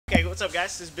what's up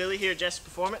guys? This is Billy here at Jesse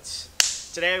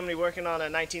Performance. Today I'm going to be working on a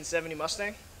 1970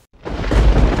 Mustang.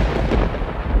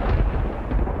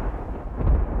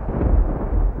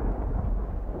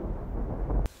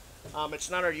 It's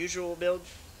not our usual build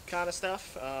kind of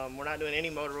stuff. We're not doing any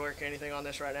motor work or anything on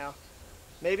this right now.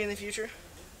 Maybe in the future.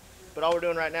 But all we're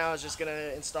doing right now is just going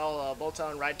to install a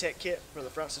bolt-on Ridetech kit for the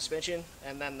front suspension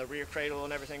and then the rear cradle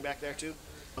and everything back there too.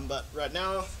 But right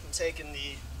now I'm taking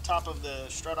the top of the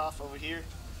strut off over here,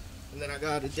 and then I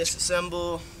got to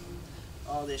disassemble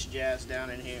all this jazz down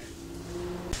in here.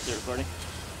 Is it recording?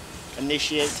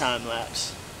 Initiate time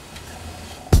lapse.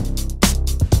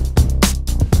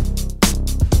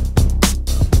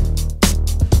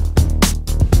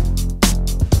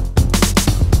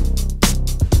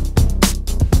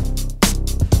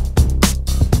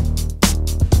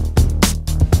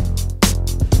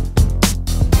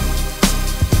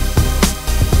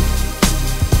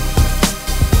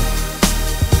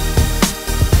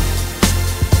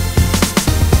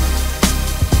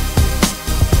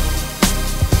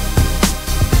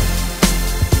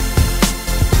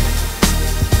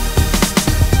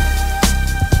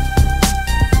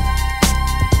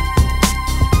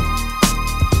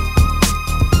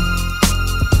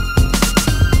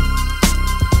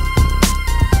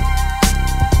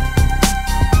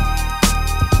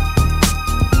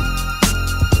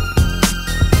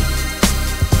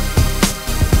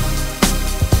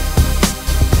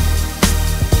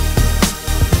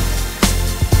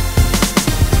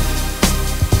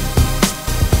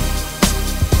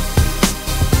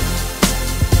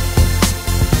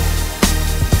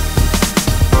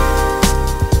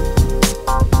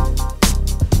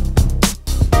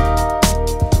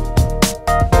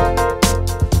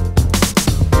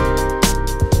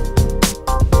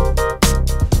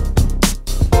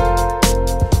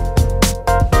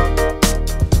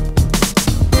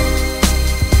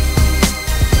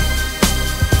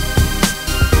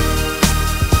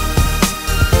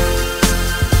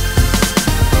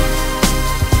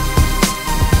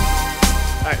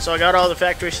 So I got all the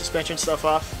factory suspension stuff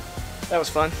off. That was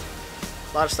fun.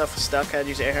 A lot of stuff was stuck. I had to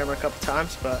use the air hammer a couple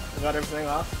times, but I got everything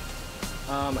off.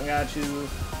 I got to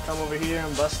come over here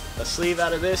and bust a sleeve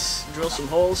out of this, drill some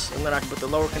holes, and then I can put the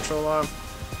lower control arm,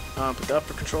 put the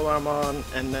upper control arm on,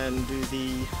 and then do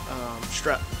the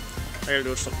strut. I gotta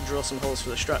drill some holes for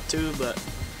the strut too, but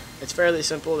it's fairly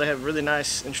simple. They have really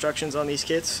nice instructions on these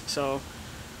kits, so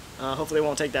hopefully it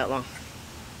won't take that long.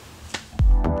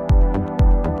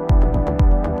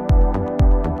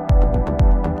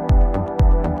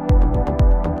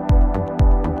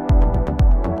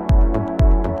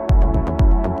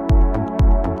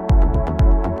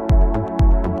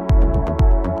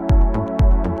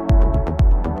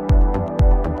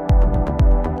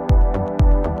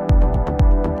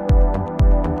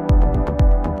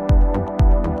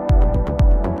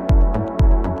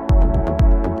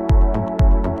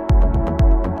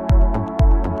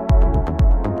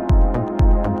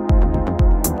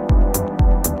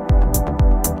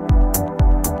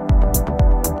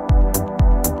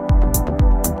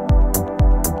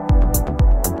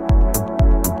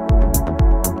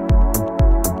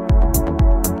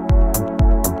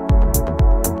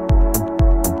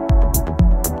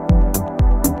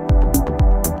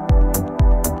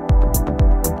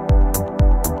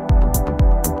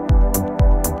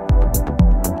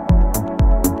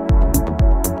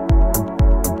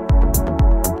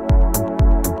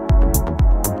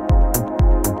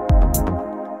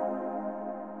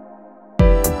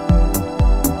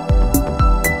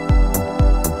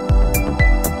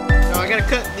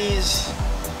 Cut these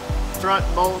front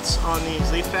bolts on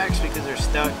these leaf packs because they're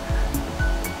stuck.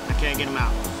 I can't get them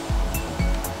out.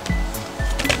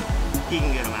 He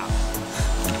can get them out.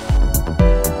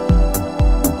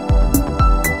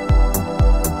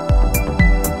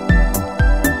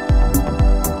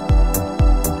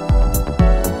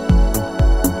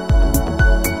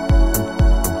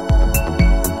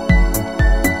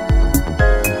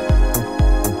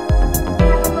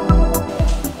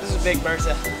 This is Big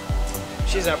Bertha.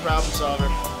 She's our problem solver.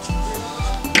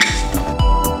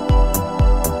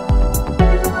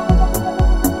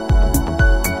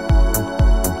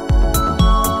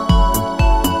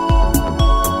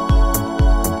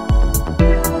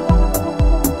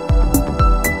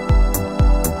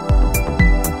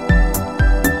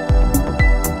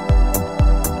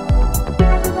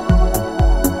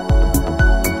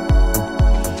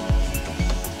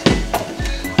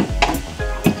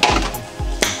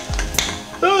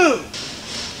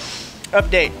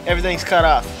 Update, everything's cut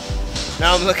off.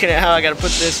 Now I'm looking at how I gotta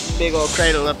put this big old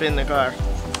cradle up in the car.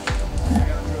 I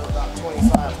gotta drill about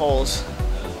 25 holes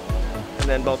and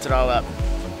then bolt it all up.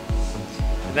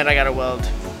 And then I gotta weld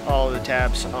all the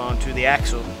tabs onto the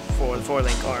axle for the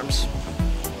 4-link arms.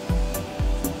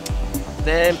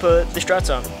 Then put the struts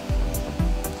on.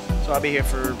 So I'll be here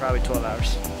for probably 12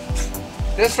 hours.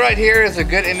 This right here is a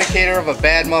good indicator of a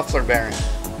bad muffler bearing.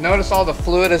 Notice all the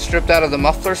fluid is stripped out of the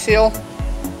muffler seal?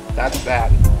 That's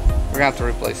bad. We're gonna have to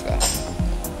replace that.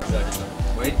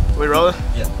 Wait. We roll it?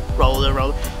 Yeah. Roll it,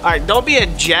 roll it. Alright, don't be a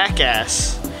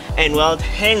jackass and weld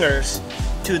hangers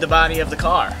to the body of the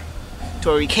car to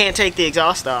where you can't take the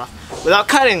exhaust off without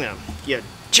cutting them, you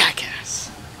jackass.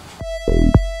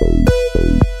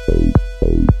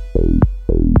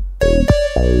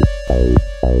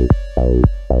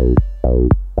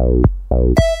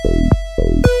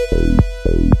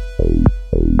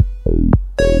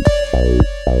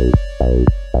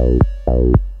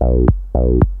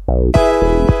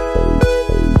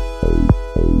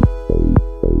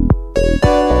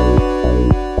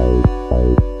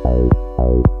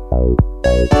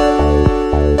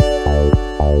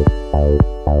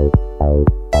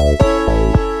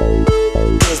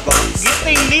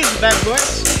 Bad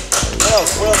boys. What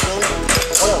else, Billy?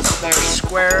 What else? They're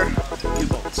square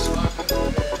U-bolts.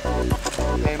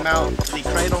 They mount the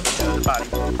cradle to the body.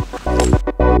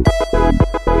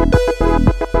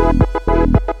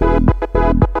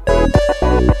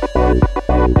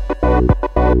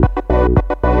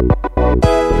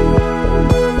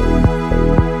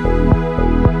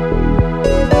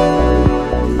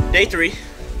 Day 3.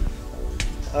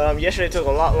 Yesterday took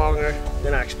a lot longer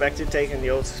than I expected, taking the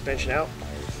old suspension out.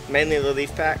 Mainly the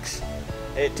leaf packs.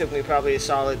 It took me probably a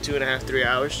solid 2.5–3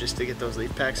 hours just to get those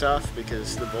leaf packs off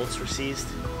because the bolts were seized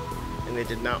and they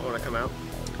did not want to come out.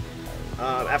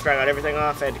 After I got everything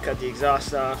off, I had to cut the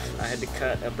exhaust off. I had to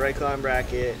cut a brake line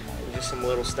bracket and just some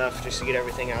little stuff just to get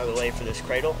everything out of the way for this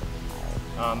cradle.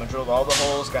 I drilled all the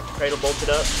holes, got the cradle bolted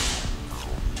up,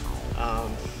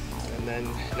 and then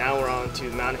now we're on to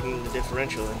mounting the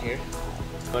differential in here.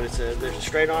 But there's a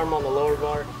straight arm on the lower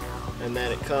bar, and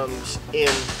then it comes in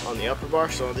on the upper bar.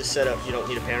 So on this setup you don't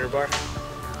need a panner bar.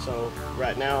 So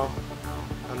right now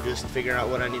I'm just figuring out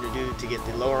what I need to do to get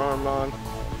the lower arm on,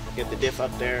 get the diff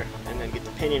up there, and then get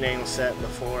the pinion angle set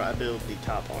before I build the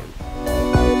top arm.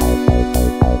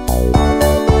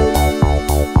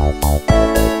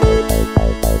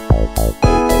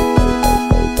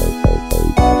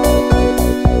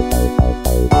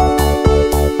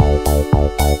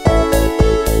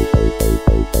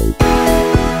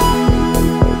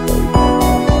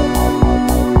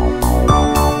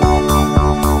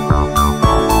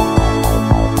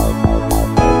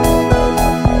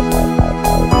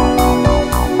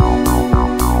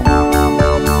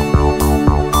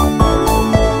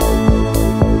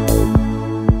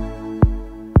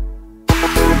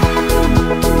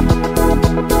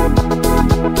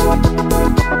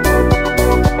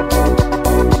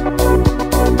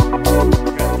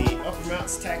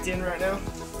 In right now.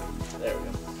 There we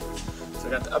go. So I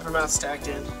got the upper mounts tacked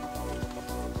in. You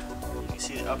can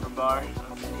see the upper bar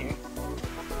up in here.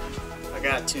 I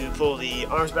got to pull the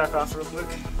arms back off real quick,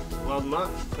 weld them up,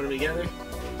 put them together,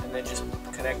 and then just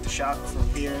connect the shock from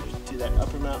here to that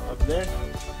upper mount up there.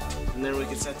 And then we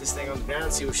can set this thing on the ground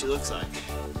and see what she looks like.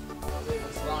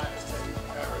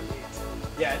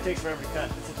 Yeah, it takes forever to cut.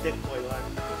 It's a thick plate line.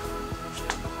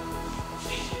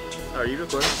 Are you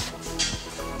recording?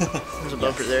 There's a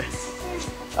bumper there.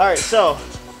 Alright, so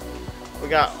we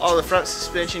got all the front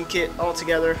suspension kit all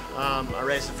together. I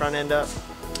raised the front end up.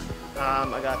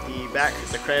 I got the back,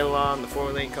 the cradle on, the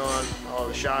 4-link on, all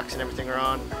the shocks and everything are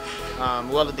on.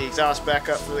 Welded the exhaust back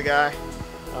up for the guy.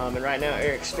 And right now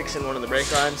Eric's fixing one of the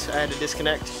brake lines I had to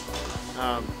disconnect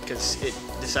because it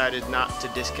decided not to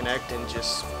disconnect and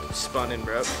just spun and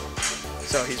broke.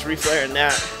 So he's reflaring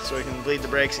that so we can bleed the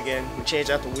brakes again. We changed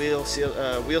out the wheel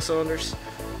cylinders.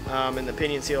 And the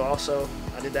pinion seal also.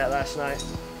 I did that last night.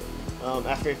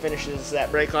 After he finishes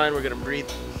that brake line, we're gonna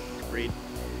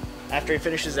After he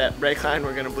finishes that brake line,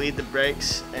 we're gonna bleed the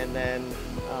brakes and then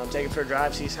take it for a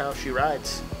drive, see how she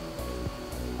rides.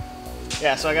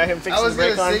 Yeah, so I got him fixing the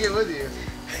brake line. I was gonna sing it with you.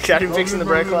 Got him fixing the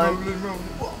brake line.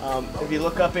 If you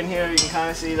look up in here, you can kind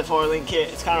of see the 4-link kit.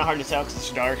 It's kind of hard to tell because it's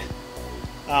dark.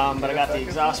 But I got the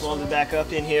exhaust welded back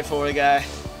up in here for the guy.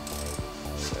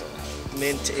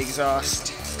 Mint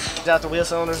exhaust. Changed out the wheel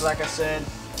cylinders, like I said.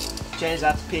 Changed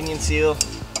out the pinion seal.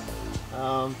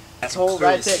 This whole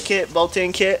Ridetech kit,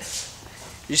 bolt-in kit.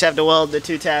 You just have to weld the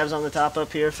 2 tabs on the top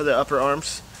up here for the upper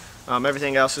arms.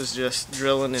 Everything else is just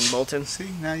drilling and bolting. See,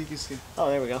 now you can see. Oh,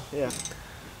 there we go. Yeah.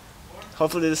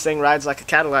 Hopefully this thing rides like a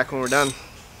Cadillac when we're done.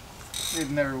 It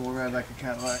never will ride like a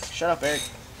Cadillac. Shut up, Eric.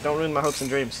 Don't ruin my hopes and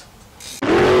dreams.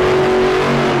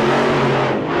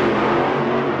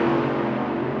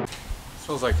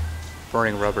 Feels like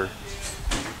burning rubber.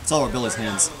 It's all over Billy's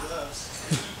hands.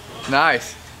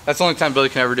 Nice. That's the only time Billy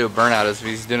can ever do a burnout is if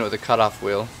he's doing it with a cutoff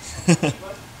wheel. Every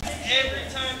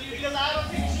time you, because I don't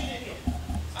take shit in here.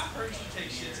 I heard you take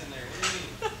shits in there. What do you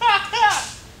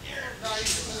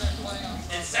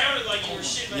mean? It sounded like you were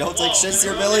shitting. You don't take shits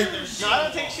here, Billy? No, I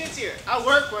don't take shits here. I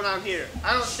work when I'm here.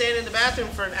 I don't stand in the bathroom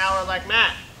for an hour like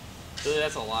Matt. Dude,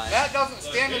 that's a lie. Matt doesn't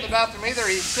stand in the bathroom either.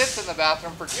 He sits in the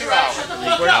bathroom for 2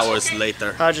 hours. Hours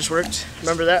later. How it just worked.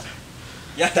 Remember that?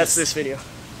 Yes. That's this video.